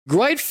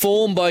Great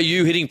form by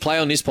you hitting play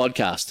on this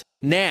podcast.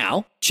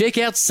 Now, check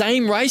out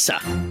Same Racer,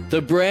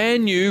 the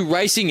brand new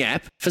racing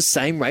app for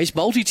same race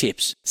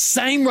multi-tips.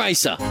 Same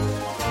Racer.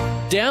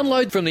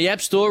 Download from the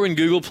App Store and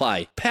Google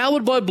Play.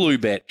 Powered by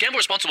Bluebet. Gamble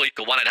responsibly.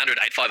 Call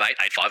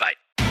 1-800-858-858.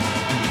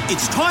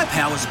 It's Tyre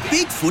Power's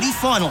Big Footy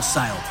Final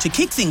Sale. To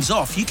kick things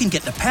off, you can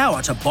get the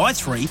power to buy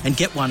 3 and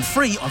get 1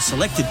 free on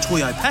selected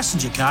Toyo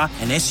passenger car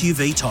and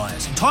SUV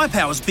tyres. Tyre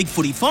Power's Big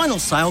Footy Final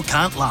Sale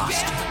can't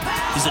last.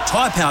 Visit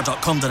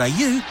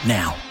tyrepower.com.au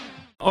now.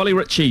 Ollie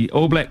Ritchie,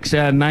 All Blacks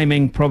are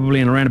naming probably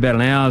in around about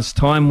an hour's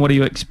time. What are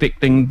you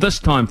expecting this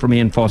time from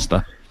Ian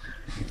Foster?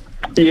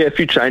 Yeah, a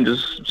few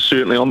changes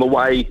certainly on the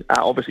way.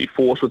 Obviously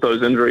forced with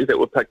those injuries that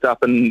were picked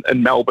up in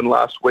Melbourne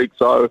last week.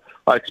 So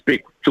I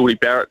expect Jordie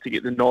Barrett to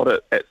get the nod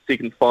at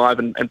second 5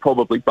 and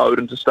probably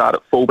Bowden to start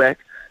at fullback.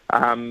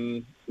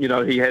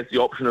 He has the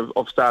option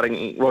of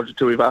starting Roger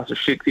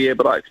Tuivasa-Sheck there,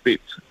 but I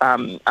expect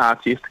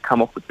RTS to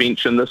come off the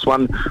bench in this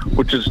one,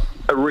 which is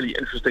a really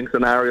interesting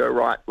scenario,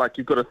 right? Like,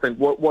 you've got to think,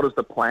 what is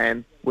the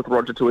plan with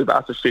Roger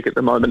Tuivasa-Sheck at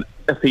the moment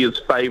if he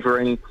is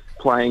favouring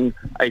playing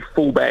a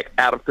fullback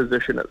out of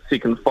position at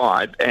second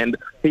 5, and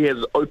he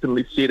has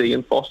openly said,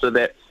 Ian Foster,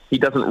 that he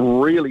doesn't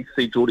really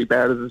see Jordie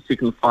Barrett as a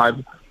second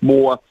 5,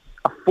 more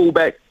a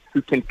fullback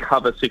who can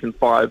cover second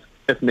 5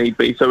 if need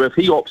be. So if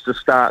he opts to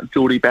start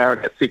Jordie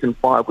Barrett at second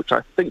 5, which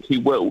I think he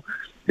will,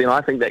 then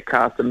I think that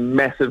casts a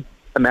massive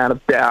amount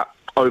of doubt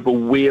over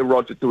where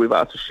Roger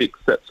Tuivasa-Sheck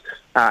sits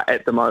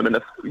at the moment.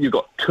 If you've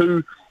got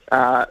 2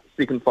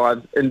 second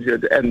 5s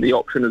injured and the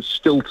option is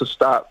still to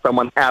start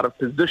someone out of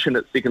position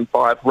at second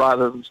 5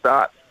 rather than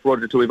start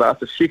Roger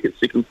Tuivasa-Sheck at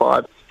second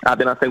 5,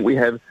 then I think we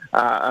have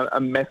a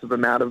massive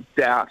amount of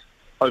doubt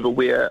over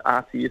where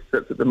RTS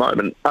sits at the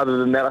moment. Other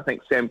than that, I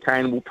think Sam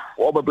Cane will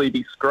probably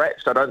be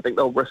scratched. I don't think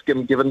they'll risk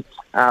him given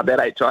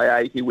that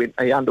HIA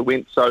he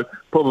underwent. So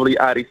probably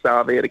Ardie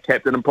Savea to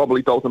captain and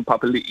probably Dalton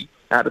Papali'i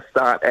to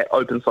start at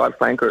open side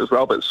flanker as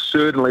well. But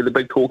certainly the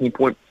big talking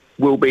point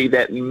will be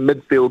that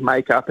midfield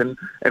makeup and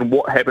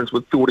what happens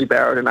with Jordie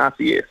Barrett and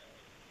RTS.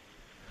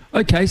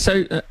 Okay,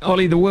 so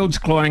Ollie, the world's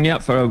crying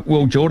out for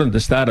Will Jordan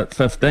to start at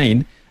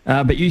 15,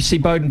 but you see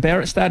Beauden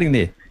Barrett starting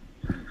there.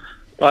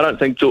 I don't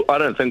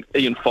think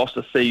Ian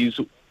Foster sees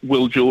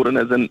Will Jordan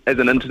as an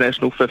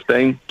international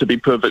 15. To be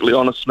perfectly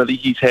honest, Smithy,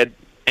 he's had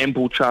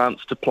ample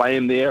chance to play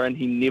him there, and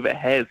he never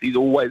has. He's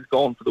always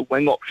gone for the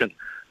wing option.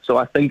 So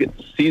I think it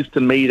says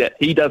to me that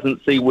he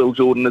doesn't see Will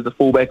Jordan as a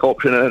fullback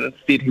option, and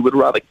instead he would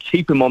rather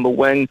keep him on the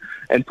wing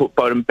and put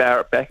Beauden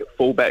Barrett back at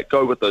fullback,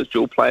 go with those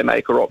dual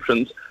playmaker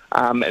options,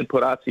 and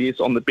put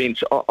RTS on the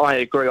bench. I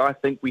agree. I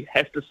think we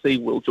have to see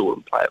Will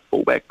Jordan play at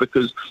fullback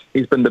because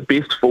he's been the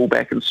best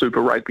fullback in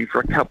Super Rugby for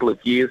a couple of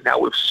years now.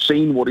 We've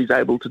seen what he's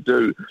able to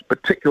do,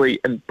 particularly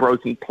in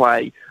broken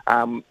play.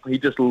 He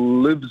just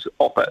lives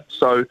off it.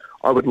 So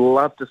I would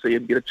love to see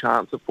him get a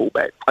chance at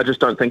fullback. I just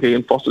don't think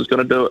Ian Foster's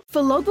going to do it.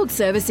 For logbook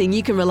servicing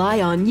you can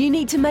rely on, you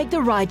need to make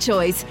the right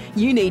choice.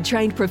 You need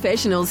trained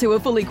professionals who are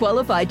fully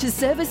qualified to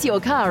service your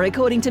car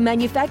according to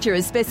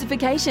manufacturer's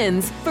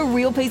specifications. For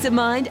real peace of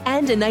mind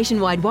and a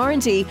nationwide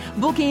warranty,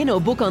 book in or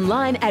book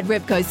online at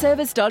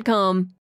repcoservice.com.